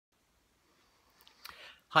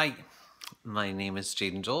Hi, my name is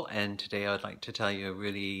Jhadten, and today I would like to tell you a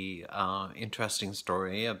really interesting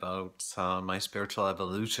story about my spiritual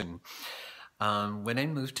evolution. When I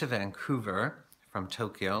moved to Vancouver from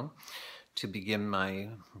Tokyo to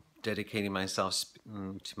begin dedicating myself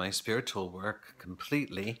to my spiritual work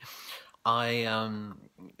completely, I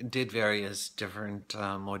did various different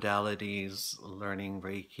modalities, learning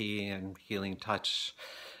Reiki and healing touch,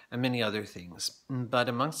 and many other things. But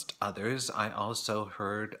amongst others, I also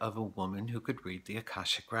heard of a woman who could read the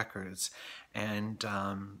Akashic records. And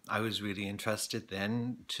I was really interested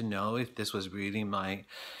then to know if this was really my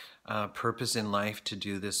purpose in life to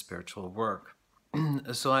do this spiritual work.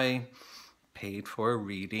 So I paid for a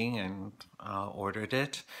reading and ordered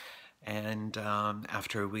it. And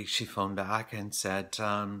after a week, she phoned back and said,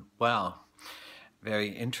 well, very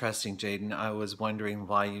interesting, Jhadten. I was wondering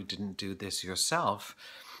why you didn't do this yourself.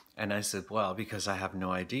 And I said, well, because I have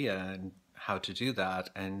no idea how to do that.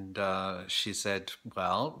 And she said,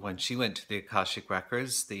 well, when she went to the Akashic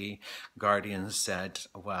Records, the guardians said,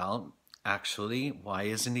 well, actually, why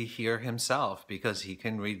isn't he here himself? Because he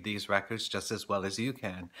can read these records just as well as you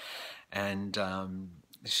can. And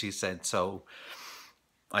she said, so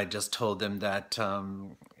I just told them that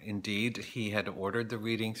indeed he had ordered the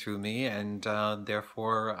reading through me, and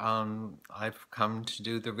therefore I've come to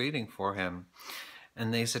do the reading for him.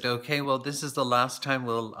 And they said, okay, well, this is the last time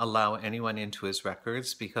we'll allow anyone into his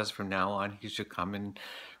records, because from now on he should come and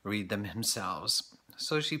read them himself.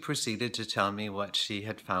 So she proceeded to tell me what she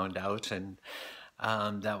had found out, and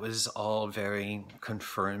that was all very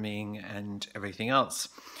confirming and everything else.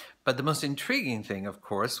 But the most intriguing thing, of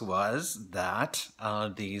course, was that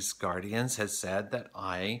these guardians had said that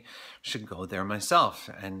I should go there myself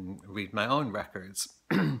and read my own records.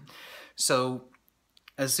 So,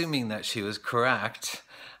 assuming that she was correct,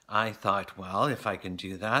 I thought, well, if I can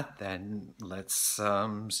do that, then let's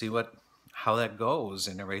see how that goes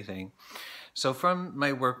and everything. So from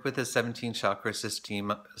my work with the 17 chakra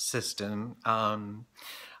system, I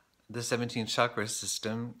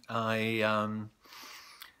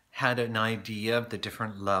had an idea of the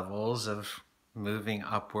different levels of moving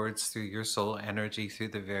upwards through your soul energy through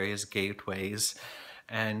the various gateways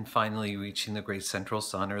and finally reaching the great central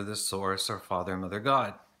sun or the source or Father, Mother,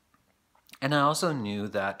 God. And I also knew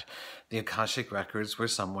that the Akashic records were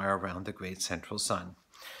somewhere around the great central sun.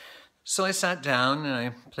 So I sat down and I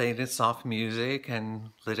played soft music and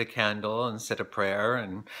lit a candle and said a prayer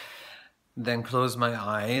and then closed my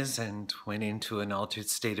eyes and went into an altered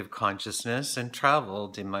state of consciousness and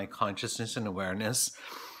traveled in my consciousness and awareness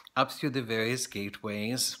up through the various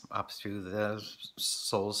gateways, up through the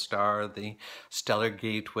soul star, the stellar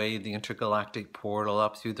gateway, the intergalactic portal,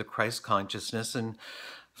 up through the Christ consciousness, and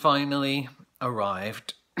finally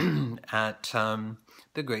arrived at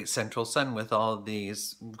the great central sun with all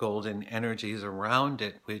these golden energies around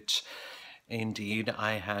it, which indeed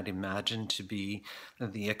I had imagined to be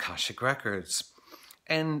the Akashic records.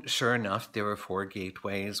 And sure enough, there were 4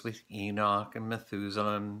 gateways with Enoch and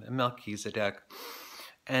Methuselah and Melchizedek.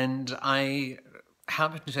 And I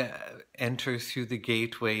happened to enter through the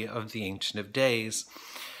gateway of the Ancient of Days.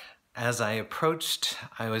 As I approached,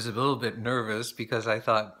 I was a little bit nervous because I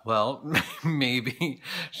thought, well, maybe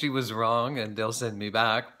she was wrong and they'll send me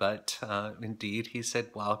back. But indeed, he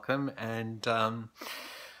said, welcome and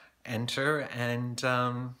enter, and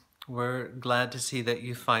we're glad to see that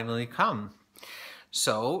you finally come.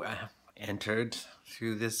 So entered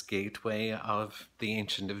through this gateway of the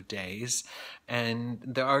Ancient of Days, and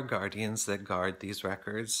there are guardians that guard these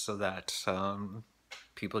records so that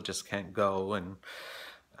people just can't go and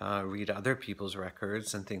read other people's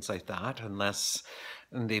records and things like that unless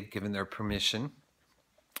they've given their permission.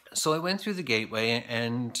 So I went through the gateway,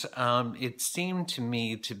 and it seemed to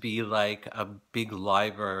me to be like a big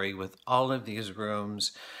library with all of these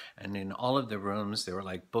rooms, and in all of the rooms there were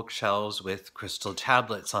like bookshelves with crystal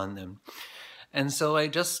tablets on them. And so I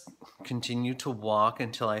just continued to walk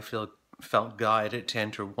until I felt guided to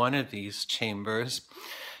enter one of these chambers,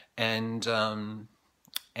 and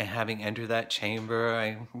having entered that chamber,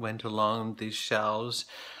 I went along these shelves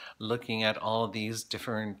looking at all these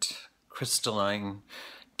different crystalline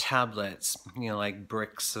tablets, like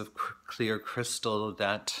bricks of clear crystal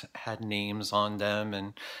that had names on them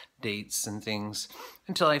and dates and things,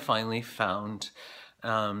 until I finally found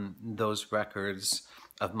those records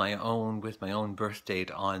of my own with my own birth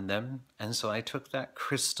date on them. And so I took that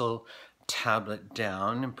crystal tablet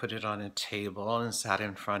down and put it on a table and sat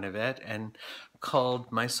in front of it and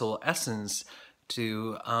called my soul essence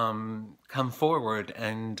to come forward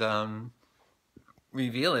and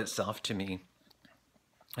reveal itself to me.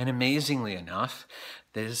 And amazingly enough,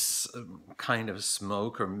 this kind of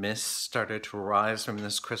smoke or mist started to rise from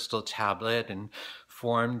this crystal tablet and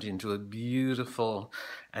formed into a beautiful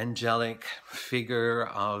angelic figure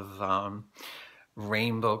of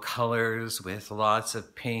rainbow colors with lots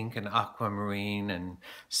of pink and aquamarine and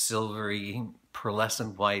silvery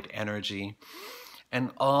pearlescent white energy.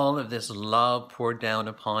 And all of this love poured down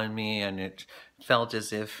upon me, and it felt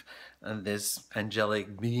as if this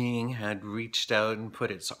angelic being had reached out and put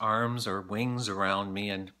its arms or wings around me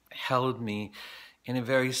and held me in a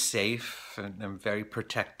very safe and a very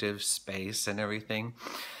protective space and everything.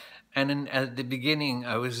 And at the beginning,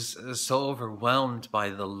 I was so overwhelmed by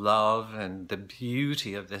the love and the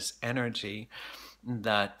beauty of this energy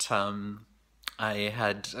that I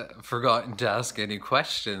had forgotten to ask any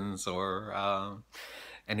questions or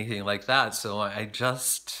anything like that. So I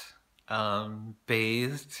just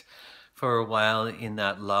bathed for a while in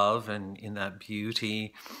that love and in that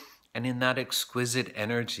beauty and in that exquisite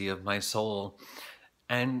energy of my soul.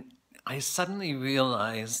 And I suddenly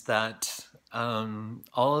realized that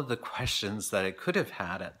all of the questions that I could have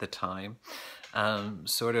had at the time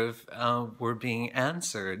were being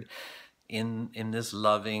answered in this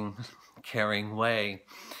loving, caring way.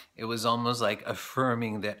 It was almost like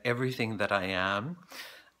affirming that everything that I am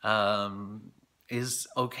is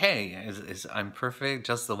okay. I'm perfect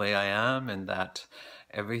just the way I am, and that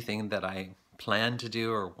everything that I planned to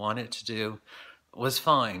do or wanted to do was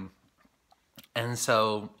fine. And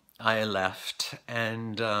so I left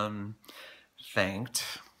and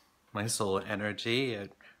thanked my soul energy.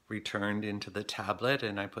 It returned into the tablet,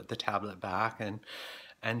 and I put the tablet back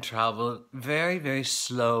and traveled very, very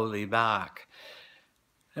slowly back.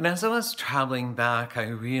 And as I was traveling back, I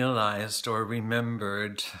realized or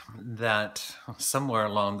remembered that somewhere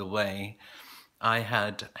along the way, I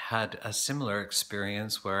had had a similar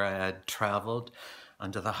experience where I had traveled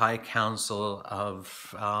under the High Council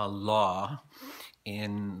of Law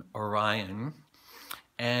in Orion,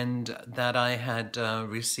 and that I had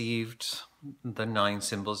received the 9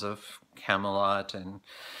 symbols of Camelot,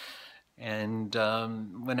 and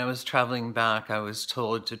when I was traveling back, I was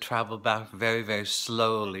told to travel back very, very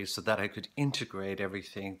slowly so that I could integrate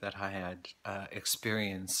everything that I had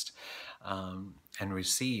experienced and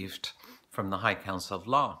received from the High Council of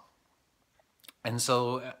Law. And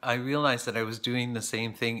so I realized that I was doing the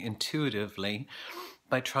same thing intuitively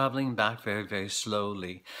by traveling back very, very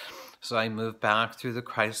slowly. So I moved back through the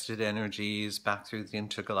Christed energies, back through the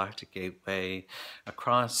intergalactic gateway,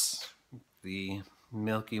 across the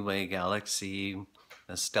Milky Way galaxy,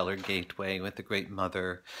 the stellar gateway with the Great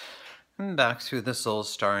Mother, and back through the soul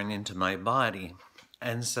star and into my body.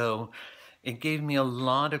 And so it gave me a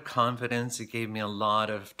lot of confidence. It gave me a lot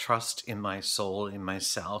of trust in my soul, in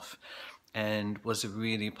myself, and was a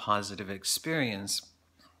really positive experience.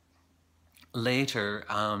 Later,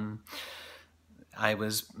 I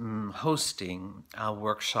was hosting a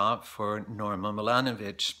workshop for Norma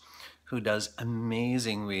Milanovic, who does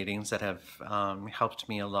amazing readings that have helped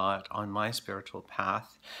me a lot on my spiritual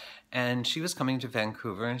path. And she was coming to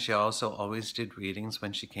Vancouver, and she also always did readings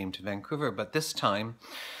when she came to Vancouver. But this time,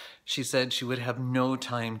 she said she would have no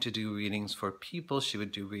time to do readings for people. She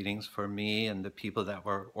would do readings for me and the people that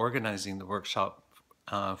were organizing the workshop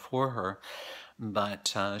for her.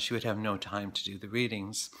 But she would have no time to do the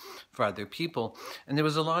readings for other people. And there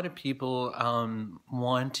was a lot of people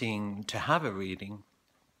wanting to have a reading.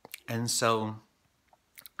 And so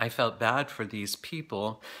I felt bad for these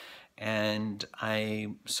people, and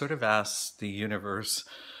I sort of asked the universe,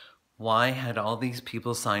 why had all these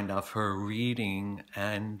people signed up for a reading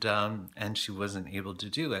and she wasn't able to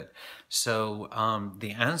do it? So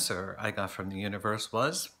the answer I got from the universe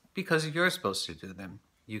was, because you're supposed to do them.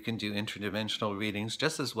 You can do interdimensional readings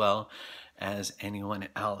just as well as anyone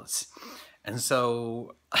else. And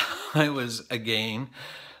so I was again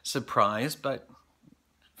surprised, but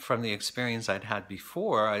from the experience I'd had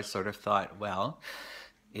before, I sort of thought, well,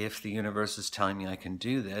 if the universe is telling me I can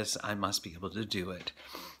do this, I must be able to do it.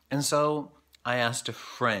 And so I asked a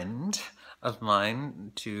friend of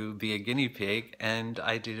mine to be a guinea pig, and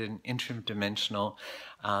I did an interdimensional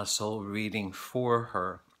soul reading for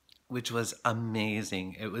her, which was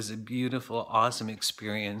amazing. It was a beautiful, awesome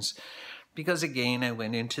experience because, again, I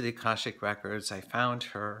went into the Akashic records. I found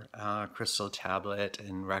her crystal tablet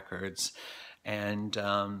and records, and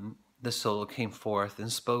the soul came forth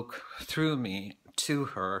and spoke through me to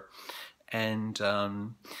her and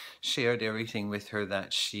shared everything with her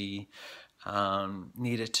that she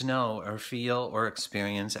needed to know or feel or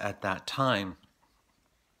experience at that time.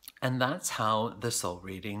 And that's how the soul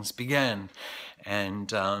readings began.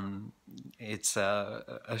 And it's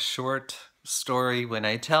a short story when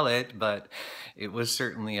I tell it, but it was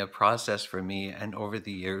certainly a process for me. And over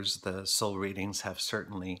the years, the soul readings have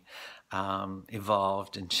certainly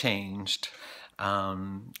evolved and changed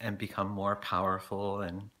and become more powerful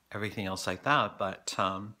and everything else like that. But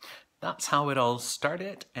that's how it all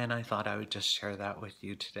started. And I thought I would just share that with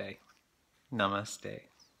you today. Namaste.